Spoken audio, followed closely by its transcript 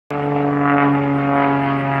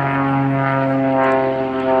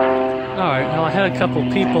had a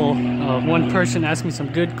couple people, one person asked me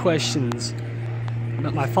some good questions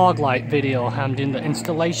about my fog light video. I'm doing the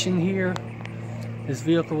installation here. This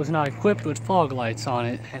vehicle was not equipped with fog lights on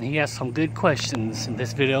it, and he asked some good questions in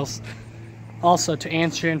this video. Also to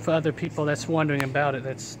answer and for other people that's wondering about it,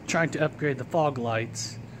 that's trying to upgrade the fog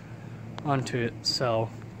lights onto it. So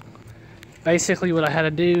basically what I had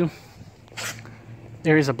to do,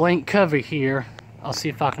 there is a blank cover here. I'll see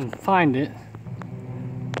if I can find it.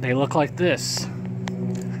 They look like this.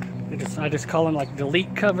 I just call them like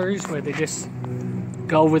delete covers, where they just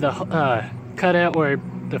go over the cutout where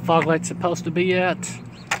the fog light's supposed to be at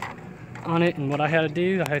on it. And what I had to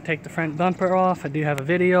do, I had to take the front bumper off. I do have a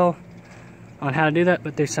video on how to do that,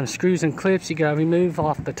 but there's some screws and clips you gotta remove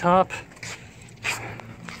off the top.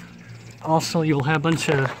 Also, you'll have a bunch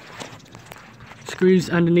of screws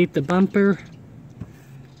underneath the bumper.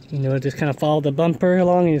 You know, just kind of follow the bumper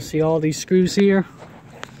along and you see all these screws here.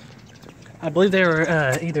 I believe they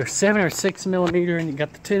were either 7 or 6 millimeter, and you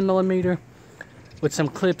got the 10 millimeter with some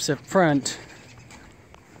clips up front.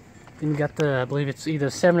 Then you got the, I believe it's either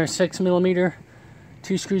 7 or 6 millimeter,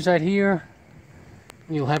 2 screws right here.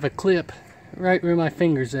 And you'll have a clip right where my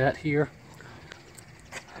finger's at here.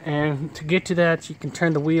 And to get to that, you can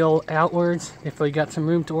turn the wheel outwards if you got some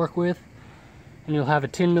room to work with. And you'll have a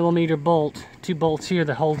 10 millimeter bolt, 2 bolts here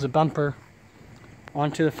that holds the bumper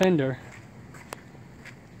onto the fender.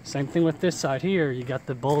 Same thing with this side here. You got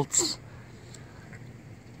the bolts,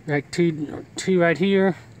 right, two right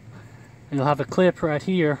here, and you'll have a clip right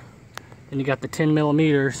here. And you got the 10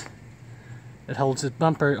 millimeters that holds the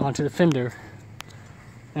bumper onto the fender.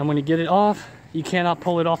 And when you get it off, you cannot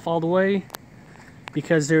pull it off all the way,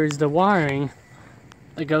 because there is the wiring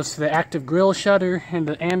that goes to the active grille shutter and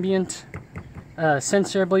the ambient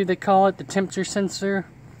sensor, I believe they call it, the temperature sensor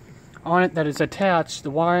on it that is attached. The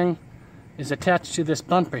wiring is attached to this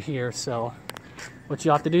bumper here. So what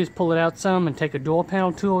you have to do is pull it out some and take a dual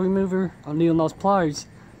panel tool remover on needle nose pliers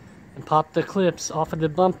and pop the clips off of the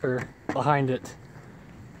bumper behind it.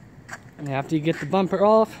 And after you get the bumper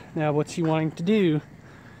off, now what you wanting to do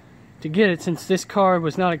to get it, since this car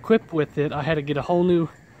was not equipped with it, I had to get a whole new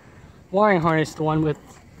wiring harness, the one with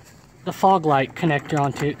the fog light connector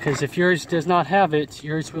onto it, because if yours does not have it,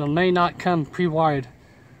 yours may not come pre-wired.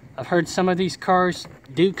 I've heard some of these cars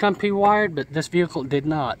do come pre-wired, but this vehicle did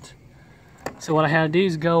not. So what I had to do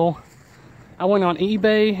is I went on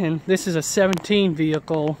eBay, and this is a 17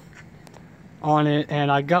 vehicle on it,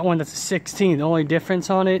 and I got one that's a 16. The only difference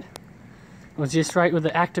on it was just right with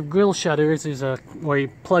the active grille shutters is where you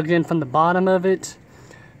plugged in from the bottom of it.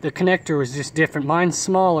 The connector was just different. Mine's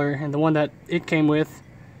smaller, and the one that it came with,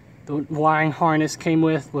 the wiring harness came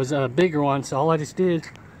with, was a bigger one. So all I just did,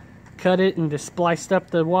 cut it and just spliced up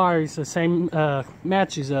the wires, the same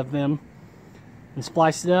matches of them, and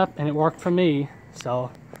spliced it up, and it worked for me.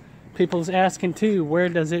 So people's asking too, where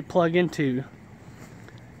does it plug into?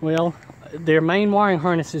 Well, their main wiring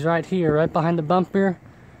harness is right here, right behind the bumper.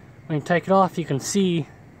 When you take it off, you can see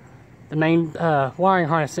the main wiring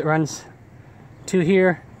harness that runs to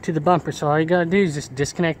here to the bumper. So all you gotta do is just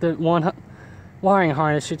disconnect the one wiring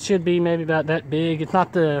harness. It should be maybe about that big. It's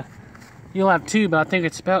not the, you'll have 2, but I think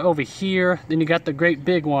it's about over here. Then you got the great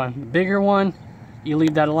big one. The bigger one, you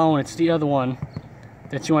leave that alone. It's the other one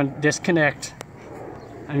that you want to disconnect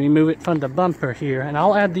and remove it from the bumper here. And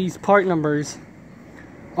I'll add these part numbers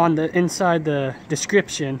on the inside the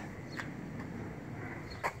description.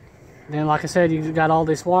 Then like I said, you got all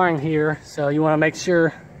this wiring here, so you want to make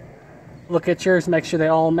sure, look at yours, make sure they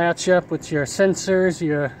all match up with your sensors,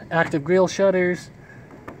 your active grille shutters,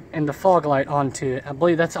 and the fog light onto it. I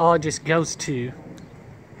believe that's all it just goes to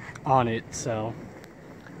on it. So,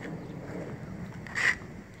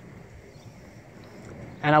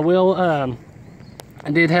 and I will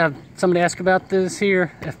I did have somebody ask about this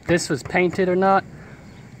here, if this was painted or not.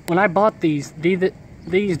 When I bought these did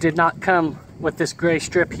not come with this gray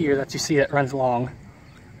strip here that you see that runs along.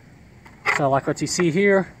 So like what you see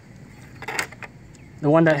here, the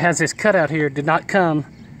one that has this cutout here did not come.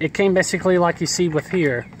 It came basically like you see with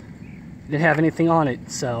here. It didn't have anything on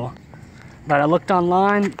it. So, but I looked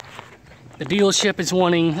online. The dealership is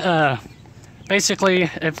wanting basically,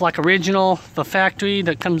 it's like original, the factory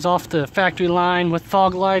that comes off the factory line with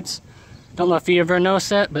fog lights. Don't know if you ever noticed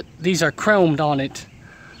that, but these are chromed on it.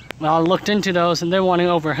 Well, I looked into those, and they're wanting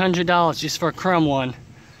over $100 just for a chrome one.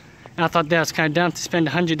 And I thought that was kind of dumb to spend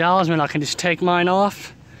 $100 when I can just take mine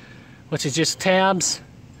off, which is just tabs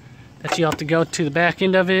that you have to go to the back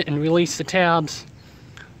end of it and release the tabs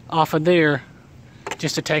off of there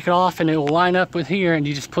just to take it off, and it will line up with here, and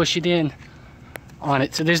you just push it in on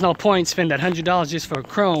it. So there's no point spending that $100 just for a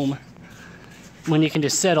chrome. when you can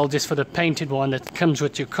just settle just for the painted one that comes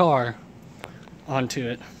with your car onto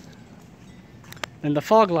it. And the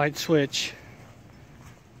fog light switch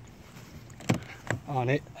on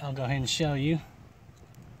it, I'll go ahead and show you.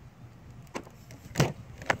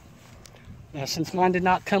 Now, since mine did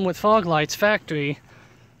not come with fog lights factory,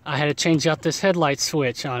 I had to change out this headlight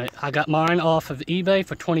switch on it. I got mine off of eBay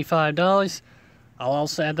for $25. I'll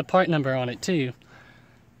also add the part number on it too.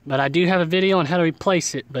 But I do have a video on how to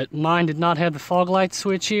replace it, but mine did not have the fog light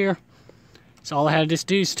switch here. So all I had to just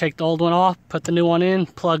do is take the old one off, put the new one in,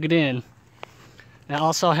 plug it in. Now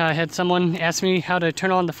also I had someone ask me how to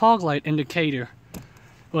turn on the fog light indicator.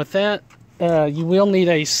 With that, you will need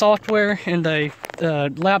a software and a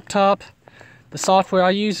laptop. The software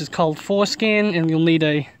I use is called Forescan, and you'll need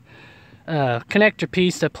a connector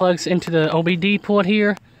piece that plugs into the OBD port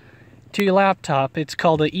here to your laptop. It's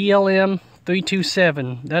called a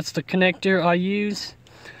ELM327. That's the connector I use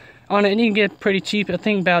on it, and you can get pretty cheap. I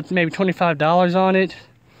think about maybe $25 on it.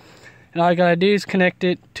 And all you gotta do is connect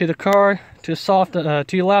it to the car, to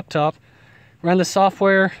your laptop, run the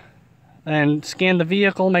software, and scan the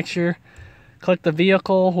vehicle. Make sure, click the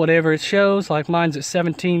vehicle, whatever it shows. Like mine's at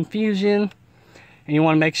 17 Fusion. And you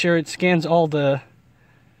want to make sure it scans all the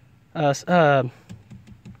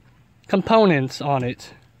components on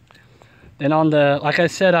it. Then on the, like I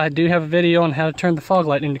said, I do have a video on how to turn the fog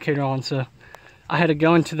light indicator on. So I had to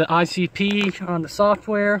go into the ICP on the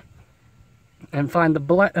software and find the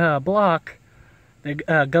block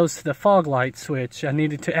that goes to the fog light switch. I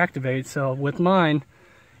needed to activate. So with mine,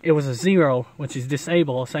 it was a 0, which is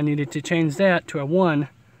disable. So I needed to change that to a 1.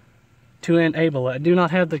 To enable it. I do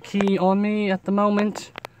not have the key on me at the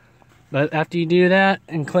moment, but after you do that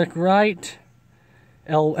and click right,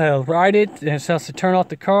 it'll write it and it says to turn off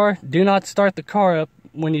the car. Do not start the car up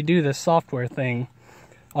when you do this software thing.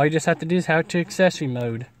 All you just have to do is have it to accessory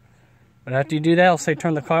mode. But after you do that, it'll say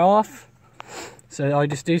turn the car off. So all you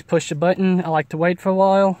just do is push the button. I like to wait for a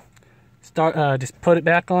while. Just put it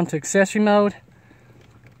back onto accessory mode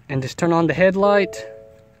and just turn on the headlight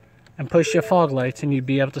and push your fog lights, and you'd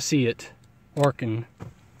be able to see it working.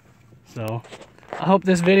 So I hope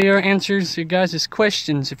this video answers your guys'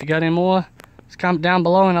 questions. If you got any more, just comment down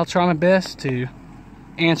below and I'll try my best to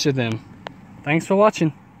answer them. Thanks for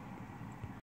watching.